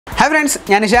Hi friends,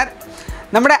 I am Nishad.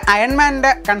 നമ്മുടെ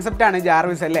അയൺമാൻ്റെ കൺസെപ്റ്റാണ്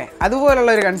Jarvis അല്ലേ, അതുപോലുള്ള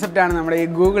ഒരു കൺസെപ്റ്റാണ് നമ്മുടെ ഈ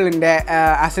ഗൂഗിളിൻ്റെ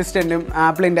അസിസ്റ്റൻറ്റും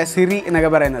ആപ്പിളിൻ്റെ സിറി എന്നൊക്കെ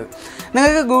പറയുന്നത്.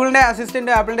 നിങ്ങൾക്ക് ഗൂഗിളിൻ്റെ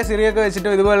അസിസ്റ്റൻറ്റും ആപ്പിളിൻ്റെ സിറിയൊക്കെ വെച്ചിട്ട്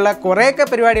ഇതുപോലുള്ള കുറേയൊക്കെ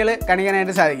പരിപാടികൾ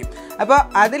കാണിക്കാനായിട്ട് സാധിക്കും. അപ്പോൾ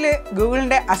അതിൽ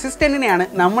ഗൂഗിളിൻ്റെ അസിസ്റ്റൻറ്റിനെയാണ്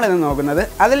നമ്മളിന്ന് നോക്കുന്നത്.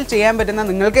 അതിൽ ചെയ്യാൻ പറ്റുന്ന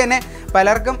നിങ്ങൾക്ക് തന്നെ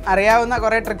പലർക്കും അറിയാവുന്ന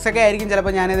കുറേ ട്രിക്സൊക്കെ ആയിരിക്കും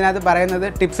ചിലപ്പോൾ ഞാനിതിനകത്ത് പറയുന്നത്,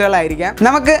 ടിപ്സുകളായിരിക്കാം.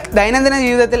 നമുക്ക് ദൈനംദിന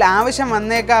ജീവിതത്തിൽ ആവശ്യം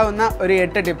വന്നേക്കാവുന്ന ഒരു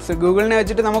 8 ടിപ്സ് ഗൂഗിളിനെ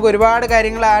വെച്ചിട്ട് നമുക്ക് ഒരുപാട്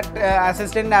കാര്യങ്ങൾ ആ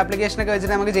അസിസ്റ്റൻറ്റ് ആപ്ലിക്കേഷനൊക്കെ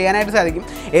വെച്ചിട്ട് നമുക്ക് ചെയ്യാനായിട്ട് സാധിക്കും.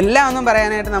 എല്ലാം ഒന്നും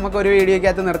പറയാനായിട്ട് നമുക്കൊരു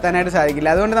വീഡിയോയ്ക്കകത്ത് നിർത്താനായിട്ട്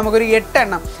സാധിക്കില്ല. അതുകൊണ്ട് നമുക്കൊരു 8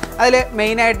 എണ്ണം അതിൽ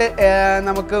മെയിനായിട്ട്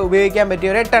നമുക്ക് ഉപയോഗിക്കാൻ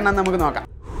പറ്റിയ ഒരു 8 എണ്ണം നമുക്ക് നോക്കാം.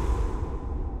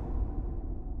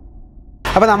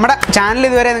 അപ്പോൾ നമ്മുടെ ചാനൽ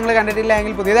ഇതുവരെ നിങ്ങൾ കണ്ടിട്ടില്ല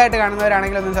എങ്കിൽ പുതിയതായിട്ട്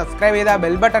കാണുന്നവരാണെങ്കിൽ ഒന്ന് സബ്സ്ക്രൈബ് ചെയ്താൽ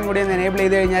ബെൽ ബട്ടൺ കൂടി ഒന്ന് എനേബിൾ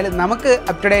ചെയ്ത് കഴിഞ്ഞാൽ നമുക്ക്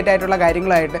അപ് ടു ഡേറ്റ് ആയിട്ടുള്ള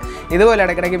കാര്യങ്ങളായിട്ട് ഇതുപോലെ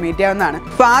ഇടയ്ക്കിടയ്ക്ക് മീറ്റ് ചെയ്യാവുന്നതാണ്.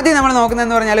 അപ്പോൾ ആദ്യം നമ്മൾ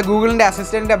നോക്കുന്നതെന്ന് പറഞ്ഞാൽ ഗൂഗിളിൻ്റെ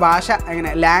അസിസ്റ്റൻറ്റിൻ്റെ ഭാഷ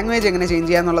എങ്ങനെ, ലാംഗ്വേജ് എങ്ങനെ ചേഞ്ച്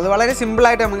ചെയ്യാന്നുള്ളത് വളരെ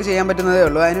സിമ്പിളായിട്ട് നമുക്ക് ചെയ്യാൻ പറ്റുന്നതേ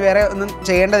ഉള്ളൂ. അതിന് വേറെ ഒന്നും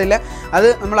ചെയ്യേണ്ടതില്ല. അത്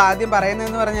നമ്മൾ ആദ്യം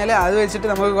പറയുന്നതെന്ന് പറഞ്ഞാൽ അത് വെച്ചിട്ട്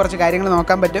നമുക്ക് കുറച്ച് കാര്യങ്ങൾ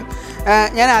നോക്കാൻ പറ്റും.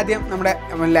 ഞാൻ ആദ്യം നമ്മുടെ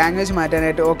ലാംഗ്വേജ്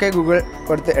മാറ്റാനായിട്ട് ഓക്കെ ഗൂഗിൾ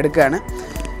എടുക്കുകയാണ്.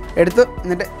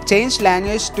 എന്നിട്ട് change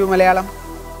language to Malayalam.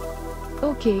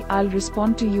 Okay, I'll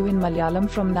respond to you in Malayalam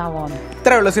from now on.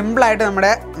 ഇത്രയേ ഉള്ളൂ. സിമ്പിളായിട്ട് നമ്മുടെ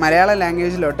മലയാളം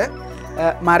ലാംഗ്വേജിലോട്ട്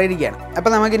മാറിയിരിക്കുകയാണ്.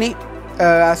 അപ്പോൾ നമുക്കിനി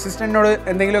അസിസ്റ്റൻറ്റിനോട്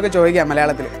എന്തെങ്കിലുമൊക്കെ ചോദിക്കാം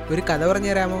മലയാളത്തിൽ. ഒരു കഥ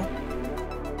പറഞ്ഞു തരാമോ?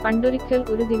 പണ്ടൊരിക്കൽ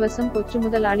ഒരു ദിവസം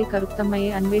കൊച്ചുമുതലാളി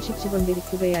കറുത്തമ്മയെ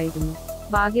അന്വേഷിച്ചുകൊണ്ടിരിക്കുകയായിരുന്നു.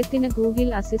 ഭാഗ്യത്തിന് ഗൂഗിൾ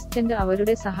അസിസ്റ്റന്റ്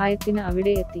അവരുടെ സഹായത്തിന്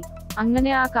അവിടെ എത്തി.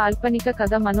 അങ്ങനെ ആ കാൽപ്പനിക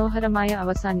കഥ മനോഹരമായി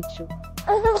അവസാനിച്ചു.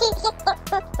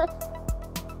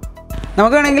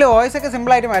 നമുക്ക് വേണമെങ്കിൽ വോയിസ് ഒക്കെ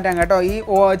സിമ്പിളായിട്ട് മാറ്റാം കേട്ടോ. ഈ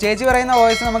ചേച്ചി പറയുന്ന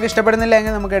വോയിസ് നമുക്ക് ഇഷ്ടപ്പെടുന്നില്ല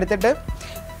എങ്കിൽ നമുക്ക് എടുത്തിട്ട്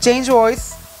ചേഞ്ച് വോയിസ്.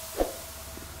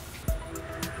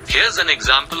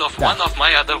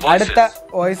 അടുത്ത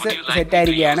വോയിസ് സെറ്റ്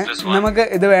ആയിരിക്കുകയാണ്. നമുക്ക്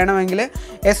ഇത് വേണമെങ്കിൽ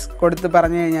എസ് കൊടുത്ത്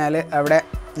പറഞ്ഞു കഴിഞ്ഞാൽ അവിടെ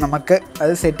നമുക്ക്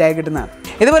അത് സെറ്റായി കിട്ടുന്നതാണ്.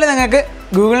 ഇതുപോലെ നിങ്ങൾക്ക്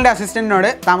ഗൂഗിളിൻ്റെ അസിസ്റ്റൻറ്റിനോട്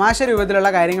തമാശ രൂപത്തിലുള്ള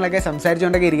കാര്യങ്ങളൊക്കെ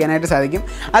സംസാരിച്ചുകൊണ്ടൊക്കെ ഇരിക്കാനായിട്ട് സാധിക്കും.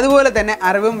 അതുപോലെ തന്നെ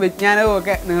അറിവും വിജ്ഞാനവും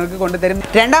ഒക്കെ നിങ്ങൾക്ക് കൊണ്ടുതരും.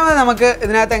 രണ്ടാമത് നമുക്ക്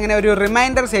ഇതിനകത്ത് എങ്ങനെ ഒരു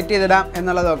റിമൈൻഡർ സെറ്റ് ചെയ്തിടാം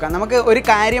എന്നുള്ളത് നോക്കാം. നമുക്ക് ഒരു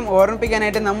കാര്യം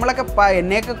ഓർമ്മിപ്പിക്കാനായിട്ട് നമ്മളൊക്കെ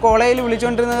എന്നെയൊക്കെ കോളേജിൽ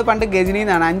വിളിച്ചുകൊണ്ടിരുന്നത് പണ്ട് ഗജനി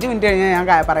എന്നാണ്. 5 മിനിറ്റ് കഴിഞ്ഞാൽ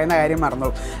ഞാൻ പറയുന്ന കാര്യം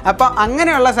മറന്നു. അപ്പോൾ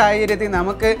അങ്ങനെയുള്ള സാഹചര്യത്തിൽ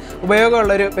നമുക്ക്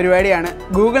ഉപയോഗമുള്ളൊരു പരിപാടിയാണ്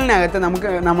ഗൂഗിളിനകത്ത്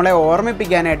നമുക്ക് നമ്മളെ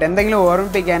ഓർമ്മിപ്പിക്കാനായിട്ട്, എന്തെങ്കിലും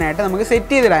ഓർമ്മിപ്പിക്കാനായിട്ട് നമുക്ക്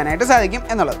സെറ്റ് ചെയ്തിടാനായിട്ട് സാധിക്കും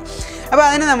എന്നുള്ളത്. അപ്പോൾ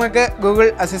അതിന് നമുക്ക് ഗൂഗിൾ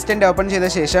അസിസ്റ്റൻറ്റ് ഓപ്പൺ ചെയ്ത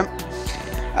ശേഷം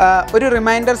ഒരു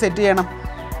റിമൈൻഡർ സെറ്റ് ചെയ്യണം.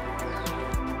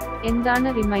 എന്താണ്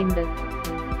റിമൈൻഡർ?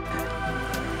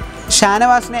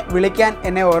 ഷാനവാസിനെ വിളിക്കാൻ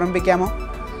എന്നെ ഓർമ്മിപ്പിക്കാമോ?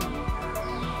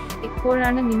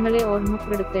 എപ്പോഴാണ് നിങ്ങളെ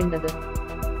ഓർമ്മപ്പെടുത്തേണ്ടത്?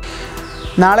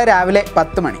 നാളെ രാവിലെ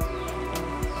 10 മണി.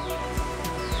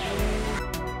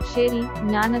 ശരി,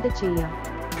 ഞാനത് ചെയ്യാം.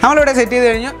 നമ്മളിവിടെ സെറ്റ് ചെയ്ത്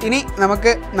കഴിഞ്ഞു. ഇനി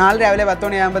നമുക്ക് നാളെ രാവിലെ 10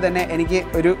 മണിയാകുമ്പോൾ തന്നെ എനിക്ക്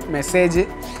ഒരു മെസ്സേജ്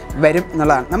വരും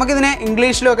എന്നുള്ളതാണ്. നമുക്കിതിനെ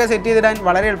ഇംഗ്ലീഷിലൊക്കെ സെറ്റ് ചെയ്തിടാൻ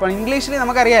വളരെ എളുപ്പമാണ്. ഇംഗ്ലീഷിൽ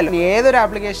നമുക്കറിയാമല്ലോ, ഏതൊരു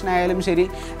ആപ്ലിക്കേഷൻ ആയാലും ശരി,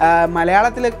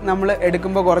 മലയാളത്തിൽ നമ്മൾ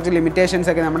എടുക്കുമ്പോൾ കുറച്ച് ലിമിറ്റേഷൻസ്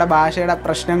ഒക്കെ നമ്മുടെ ഭാഷയുടെ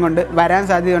പ്രശ്നം കൊണ്ട് വരാൻ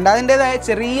സാധ്യതയുണ്ട്. അതിൻ്റേതായ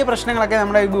ചെറിയ പ്രശ്നങ്ങളൊക്കെ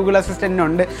നമ്മുടെ ഗൂഗിൾ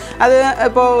അസിസ്റ്റൻറ്റിനുണ്ട്. അത്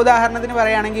ഇപ്പോൾ ഉദാഹരണത്തിന്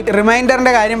പറയുകയാണെങ്കിൽ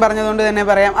റിമൈൻഡറിൻ്റെ കാര്യം പറഞ്ഞതുകൊണ്ട് തന്നെ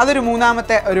പറയാം, അതൊരു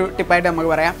മൂന്നാമത്തെ ഒരു ടിപ്പായിട്ട്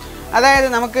നമുക്ക് പറയാം. അതായത്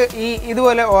നമുക്ക്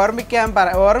ഇതുപോലെ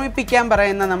ഓർമ്മിപ്പിക്കാൻ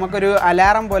പറയുന്ന നമുക്കൊരു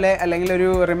അലാറം പോലെ അല്ലെങ്കിൽ ഒരു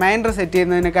റിമൈൻഡർ സെറ്റ്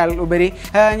ചെയ്യുന്നതിനേക്കാൾ ഉപരി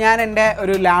ഞാൻ എൻ്റെ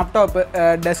ഒരു ലാപ്ടോപ്പ്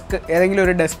ഏതെങ്കിലും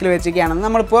ഒരു ഡെസ്കിൽ വെച്ചിരിക്കുകയാണെന്ന്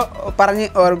നമ്മളിപ്പോൾ പറഞ്ഞ്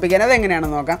ഓർമ്മിപ്പിക്കാൻ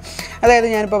അതെങ്ങനെയാണെന്ന് നോക്കാം. അതായത്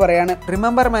ഞാനിപ്പോൾ പറയുകയാണ്,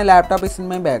 remember my laptop is in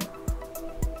my bag.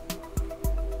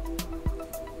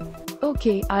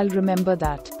 Okay, I'll remember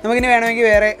that. നമുക്കിനി വേണമെങ്കിൽ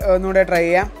വേറെ ഒന്നുകൂടെ ട്രൈ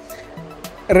ചെയ്യാം.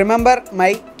 Remember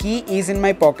my key is in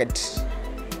my pocket.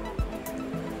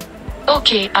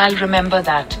 Okay, I'll remember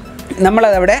that.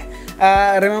 നമ്മളതവിടെ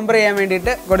remember ചെയ്യാൻ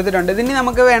വേണ്ടിയിട്ട് കൊടുത്തിട്ടുണ്ട്. ഇതിന്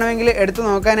നമുക്ക് വേണമെങ്കിൽ എടുത്ത്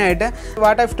നോക്കാനായിട്ട്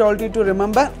what Ive told you to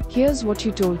remember. Here's what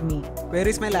you told me. Where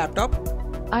is my laptop?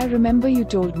 I remember you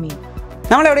told me.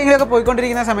 നമ്മൾ എവിടെയെങ്കിലുമൊക്കെ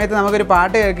പോയിക്കൊണ്ടിരിക്കുന്ന സമയത്ത് നമുക്കൊരു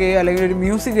പാട്ട് കേൾക്കുകയോ അല്ലെങ്കിൽ ഒരു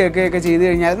മ്യൂസിക് കേൾക്കുകയൊക്കെ ചെയ്ത്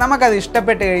കഴിഞ്ഞാൽ നമുക്കത്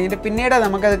ഇഷ്ടപ്പെട്ട് കഴിഞ്ഞിട്ട് പിന്നീട്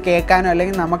നമുക്കത് കേൾക്കാനോ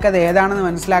അല്ലെങ്കിൽ നമുക്കത് ഏതാണെന്ന്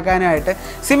മനസ്സിലാക്കാനോ ആയിട്ട്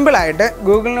സിമ്പിളായിട്ട്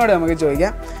ഗൂഗിളിനോട് നമുക്ക്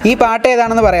ചോദിക്കാം, ഈ പാട്ട്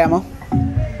ഏതാണെന്ന് പറയാമോ?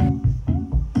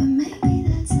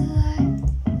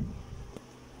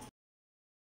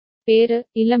 പേര്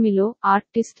ഇലമിലോ,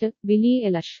 ആർട്ടിസ്റ്റ് ബിലി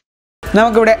എലഷ്.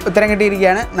 നമുക്കിവിടെ ഉത്തരം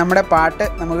കിട്ടിയിരിക്കുകയാണ്. നമ്മുടെ പാട്ട്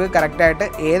നമുക്ക് കറക്റ്റായിട്ട്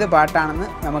ഏത് പാട്ടാണെന്ന്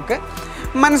നമുക്ക്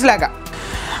മനസ്സിലാക്കാം.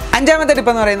 അഞ്ചാമത്തെ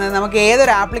ടിപ്പ് എന്ന് പറയുന്നത്, നമുക്ക്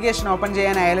ഏതൊരു ആപ്ലിക്കേഷൻ ഓപ്പൺ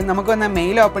ചെയ്യാനായാലും, നമുക്ക് വന്ന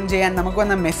മെയിൽ ഓപ്പൺ ചെയ്യാൻ, നമുക്ക്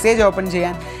വന്ന മെസ്സേജ് ഓപ്പൺ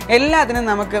ചെയ്യാൻ, എല്ലാത്തിനും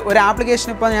നമുക്ക് ഒരു ആപ്ലിക്കേഷൻ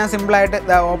ഇപ്പോൾ ഞാൻ സിമ്പിളായിട്ട്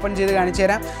ഓപ്പൺ ചെയ്ത് കാണിച്ചു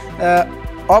തരാം.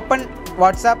 Open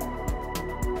WhatsApp.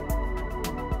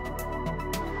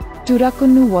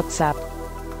 Turakunnu WhatsApp.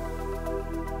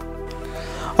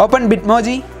 Open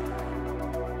Bitmoji.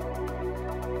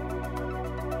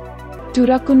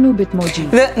 Turakunnu Bitmoji.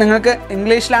 ഇത് നിങ്ങൾക്ക്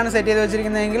ഇംഗ്ലീഷിലാണ് സെറ്റ് ചെയ്ത്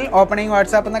വെച്ചിരിക്കുന്നതെങ്കിൽ ഓപ്പണിംഗ്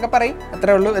വാട്സാപ്പ് എന്നൊക്കെ പറയും.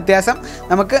 അത്രേ ഉള്ളൂ വ്യത്യാസം.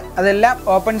 നമുക്ക് അതെല്ലാം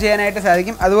ഓപ്പൺ ചെയ്യാനായിട്ട്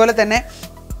സാധിക്കും. അതുപോലെ തന്നെ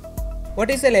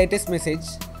what is the latest message?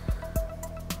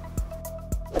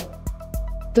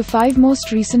 The 5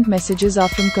 most recent messages are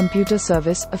from Computer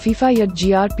Service, Afifa Yad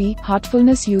GRP,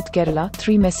 Heartfulness Youth Kerala,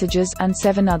 3 messages, and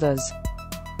 7 others.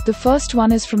 The first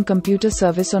one is from Computer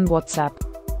Service on WhatsApp.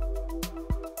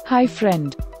 Hi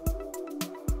friend.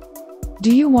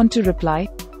 Do you want to reply?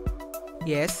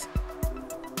 Yes.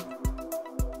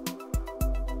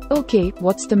 Okay,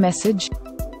 what's the message?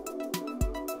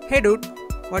 Hey dude,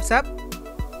 what's up?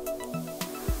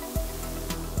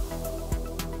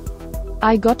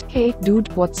 I got, hey dude,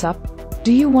 what's up?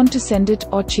 Do you want to send it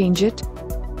or change it?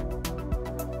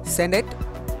 Send it.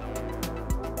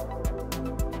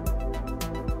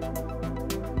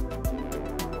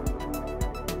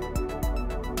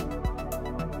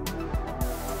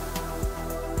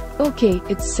 Okay,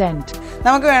 it's sent.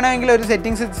 നമുക്ക് വേണമെങ്കിൽ ഒരു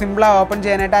settings സിമ്പിളായി open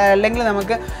ചെയ്യാനായിട്ട്, അല്ലെങ്കിൽ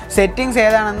നമുക്ക് settings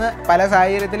ഏതാണെന്ന് പല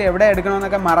സാഹചര്യത്തിൽ എവിടെ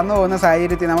എടുക്കണമെന്നൊക്കെ മറന്നു പോകുന്ന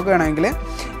സാഹചര്യത്തിൽ നമുക്ക് വേണമെങ്കിൽ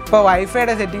ഇപ്പോൾ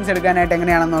വൈഫൈയുടെ സെറ്റിങ്സ് എടുക്കാനായിട്ട്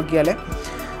എങ്ങനെയാണെന്ന് നോക്കിയാൽ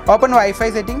open wifi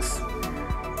settings.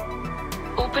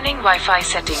 Opening wifi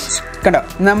settings. കണ്ടോ,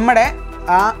 നമ്മുടെ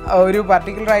ആ ഒരു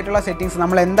പർട്ടിക്കുലർ ആയിട്ടുള്ള സെറ്റിങ്സ്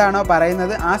നമ്മൾ എന്താണോ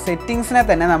പറയുന്നത് ആ സെറ്റിങ്സിനെ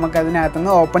തന്നെ നമുക്ക്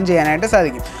അതിനകത്തുനിന്ന് ഓപ്പൺ ചെയ്യാനായിട്ട്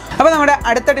സാധിക്കും. അപ്പോൾ നമ്മുടെ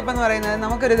അടുത്ത ടിപ്പ് എന്ന് പറയുന്നത്,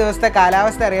 നമുക്കൊരു ദിവസത്തെ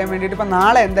കാലാവസ്ഥ അറിയാൻ വേണ്ടിയിട്ട് ഇപ്പോൾ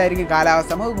നാളെ എന്തായിരിക്കും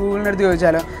കാലാവസ്ഥ നമുക്ക് ഗൂഗിളിൻ്റെ അടുത്ത്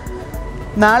ചോദിച്ചാലോ,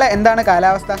 നാളെ എന്താണ്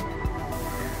കാലാവസ്ഥ?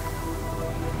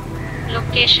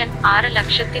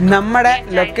 നമ്മുടെ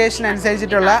ലൊക്കേഷൻ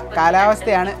അനുസരിച്ചിട്ടുള്ള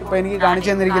കാലാവസ്ഥയാണ് ഇപ്പോൾ എനിക്ക് കാണിച്ചു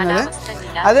തന്നിരിക്കുന്നത്.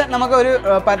 അത് നമുക്ക് ഒരു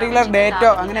പർട്ടിക്കുലർ ഡേറ്റോ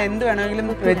അങ്ങനെ എന്ത് വേണമെങ്കിലും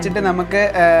വെച്ചിട്ട് നമുക്ക്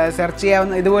സെർച്ച്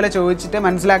ചെയ്യാവുന്ന, ഇതുപോലെ ചോദിച്ചിട്ട്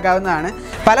മനസ്സിലാക്കാവുന്നതാണ്.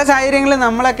 പല സാഹചര്യങ്ങളിലും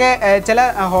നമ്മളൊക്കെ ചില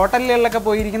ഹോട്ടലുകളിലൊക്കെ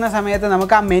പോയിരിക്കുന്ന സമയത്ത്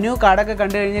നമുക്ക് ആ മെനു കാർഡൊക്കെ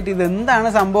കണ്ടു കഴിഞ്ഞിട്ട്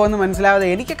ഇതെന്താണ് സംഭവം എന്ന് മനസ്സിലാവാതെ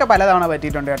എനിക്കൊക്കെ പലതവണ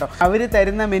പറ്റിയിട്ടുണ്ട് കേട്ടോ. അവർ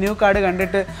തരുന്ന മെനു കാർഡ്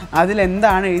കണ്ടിട്ട്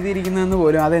അതിലെന്താണ് എഴുതിയിരിക്കുന്നതെന്ന്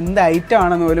പോലും, അതെന്ത് ഐറ്റം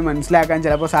ആണെന്ന് പോലും മനസ്സിലാക്കാൻ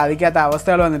ചിലപ്പോൾ സാധിക്കാത്ത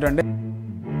അവസ്ഥകൾ വന്നിട്ടുണ്ട്.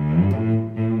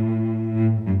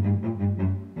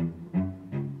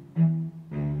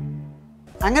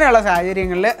 അങ്ങനെയുള്ള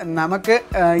സാഹചര്യങ്ങളിൽ നമുക്ക്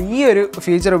ഈ ഒരു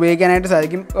ഫീച്ചർ ഉപയോഗിക്കാനായിട്ട്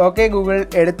സാധിക്കും. ഓക്കെ ഗൂഗിൾ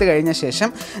എടുത്തു കഴിഞ്ഞ ശേഷം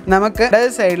നമുക്ക് ഇടത്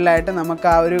സൈഡിലായിട്ട് നമുക്ക്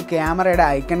ആ ഒരു ക്യാമറയുടെ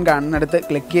ഐക്കൺ കാണുന്നിടത്ത്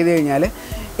ക്ലിക്ക് ചെയ്ത് കഴിഞ്ഞാൽ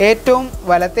ഏറ്റവും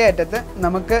വലത്തേ അറ്റത്ത്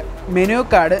നമുക്ക് മെനു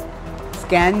കാർഡ്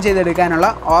സ്കാൻ ചെയ്തെടുക്കാനുള്ള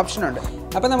ഓപ്ഷനുണ്ട്.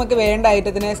 അപ്പോൾ നമുക്ക് വേണ്ട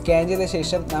ഐറ്റത്തിനെ സ്കാൻ ചെയ്ത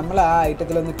ശേഷം നമ്മൾ ആ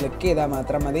ഐറ്റത്തിലൊന്ന് ക്ലിക്ക് ചെയ്താൽ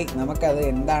മാത്രം മതി നമുക്കത്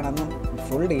എന്താണെന്നും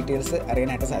ഫുൾ ഡീറ്റെയിൽസ്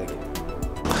അറിയാനായിട്ട് സാധിക്കും.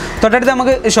 തൊട്ടടുത്ത്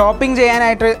നമുക്ക് ഷോപ്പിംഗ്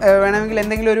ചെയ്യാനായിട്ട് വേണമെങ്കിൽ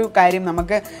എന്തെങ്കിലും ഒരു കാര്യം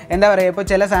നമുക്ക് എന്താ പറയുക, ഇപ്പോൾ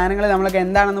ചില സാധനങ്ങൾ നമ്മൾക്ക്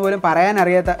എന്താണെന്ന് പോലും പറയാൻ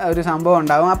അറിയാത്ത ഒരു സംഭവം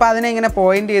ഉണ്ടാകും. അപ്പോൾ അതിനെ ഇങ്ങനെ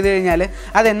പോയിൻ്റ് ചെയ്ത് കഴിഞ്ഞാൽ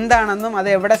അതെന്താണെന്നും അത്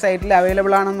എവിടെ സൈറ്റിൽ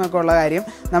അവൈലബിൾ ആണെന്നൊക്കെ ഉള്ള കാര്യം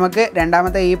നമുക്ക്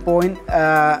രണ്ടാമത്തെ ഈ പോയിൻ്റ്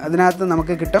അതിനകത്ത്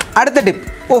നമുക്ക് കിട്ടും. അടുത്ത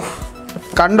ടിപ്പ്,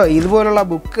 കണ്ടോ, ഇതുപോലുള്ള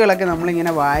ബുക്കുകളൊക്കെ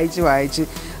നമ്മളിങ്ങനെ വായിച്ച്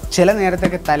ചില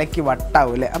നേരത്തൊക്കെ തലയ്ക്ക്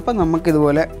വട്ടാവൂല്ലേ. അപ്പം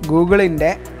നമുക്കിതുപോലെ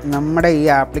ഗൂഗിളിൻ്റെ നമ്മുടെ ഈ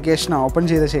ആപ്ലിക്കേഷൻ ഓപ്പൺ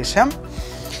ചെയ്ത ശേഷം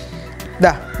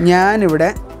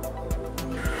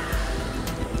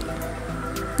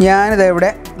ഞാനിവിടെ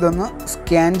ഇതൊന്ന്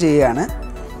സ്കാൻ ചെയ്യുകയാണ്.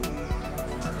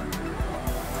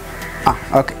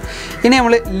 ഓക്കെ, ഇനി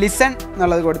നമ്മൾ ലിസൺ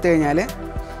എന്നുള്ളത് കൊടുത്തു കഴിഞ്ഞാൽ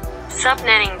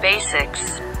Subnetting basics.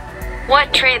 What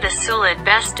tray the solid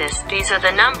bestest? These are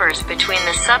the numbers between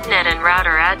the subnet and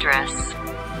router address.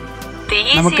 The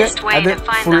easiest way to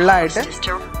find the host is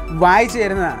to വായിച്ചു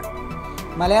തരുന്നതാണ്.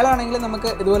 മലയാളം ആണെങ്കിൽ നമുക്ക്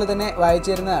ഇതുപോലെ തന്നെ വായിച്ചു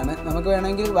തരുന്നതാണ്. നമുക്ക്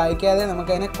വേണമെങ്കിൽ വായിക്കാതെ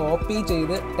നമുക്കതിനെ കോപ്പി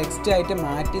ചെയ്ത് ടെക്സ്റ്റായിട്ട്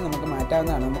മാറ്റി നമുക്ക്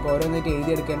മാറ്റാവുന്നതാണ്. നമുക്ക് ഓരോന്നായിട്ട്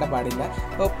എഴുതിയെടുക്കേണ്ട പാടില്ല.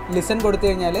 അപ്പോൾ ലിസൺ കൊടുത്തു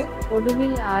കഴിഞ്ഞാൽ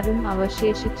ഒടുവിൽ ആരും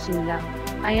അവശേഷിച്ചില്ല,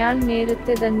 അയാൾ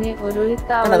നേരത്തെ തന്നെ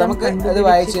നമുക്ക് അത്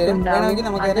വായിച്ചു തരും. വേണമെങ്കിൽ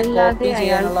നമുക്കതിനെ കോപ്പി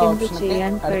ചെയ്യാനുള്ള ഓപ്ഷനൊക്കെ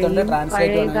അടുത്തുണ്ട്,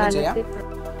 ട്രാൻസ്ലേറ്റ് വേണമെങ്കിൽ ചെയ്യാം.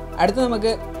 അടുത്ത്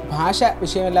നമുക്ക് ഭാഷ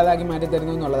വിഷയമില്ലാതാക്കി മാറ്റി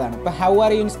തരുന്നു എന്നുള്ളതാണ്. ഇപ്പോൾ how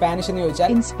are you in Spanish എന്ന് ചോദിച്ചാൽ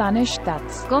In Spanish,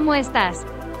 that's ¿Cómo estás?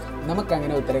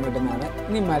 നമുക്കങ്ങനെ ഉത്തരം കിട്ടുന്നതാണ്.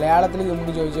 ഇനി മലയാളത്തിൽ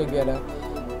നമുക്ക് ചോദിച്ചു നോക്കിയാലോ,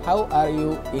 how are you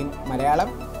in Malayalam?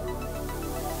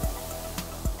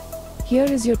 Here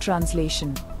is your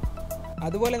translation.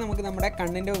 അതുപോലെ നമുക്ക് നമ്മുടെ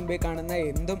കണ്ണിൻ്റെ മുമ്പിൽ കാണുന്ന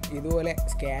എന്തും ഇതുപോലെ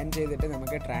സ്കാൻ ചെയ്തിട്ട്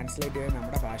നമുക്ക് ട്രാൻസ്ലേറ്റ് ചെയ്ത്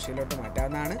നമ്മുടെ ഭാഷയിലോട്ട്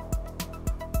മാറ്റാവുന്നതാണ്.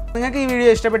 നിങ്ങൾക്ക് ഈ വീഡിയോ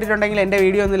ഇഷ്ടപ്പെട്ടിട്ടുണ്ടെങ്കിൽ എൻ്റെ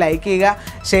വീഡിയോ ഒന്ന് ലൈക്ക് ചെയ്യുക,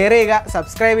 ഷെയർ ചെയ്യുക,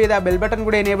 സബ്സ്ക്രൈബ് ചെയ്ത ബെൽ ബട്ടൺ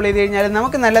കൂടി എനേബിൾ ചെയ്ത് കഴിഞ്ഞാൽ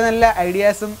നമുക്ക് നല്ല നല്ല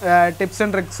ഐഡിയാസും ടിപ്സും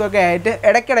ട്രിക്സും ഒക്കെ ആയിട്ട്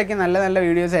ഇടയ്ക്കിടയ്ക്ക് നല്ല നല്ല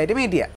വീഡിയോസ് ആയിട്ട് മീറ്റ് ചെയ്യാം.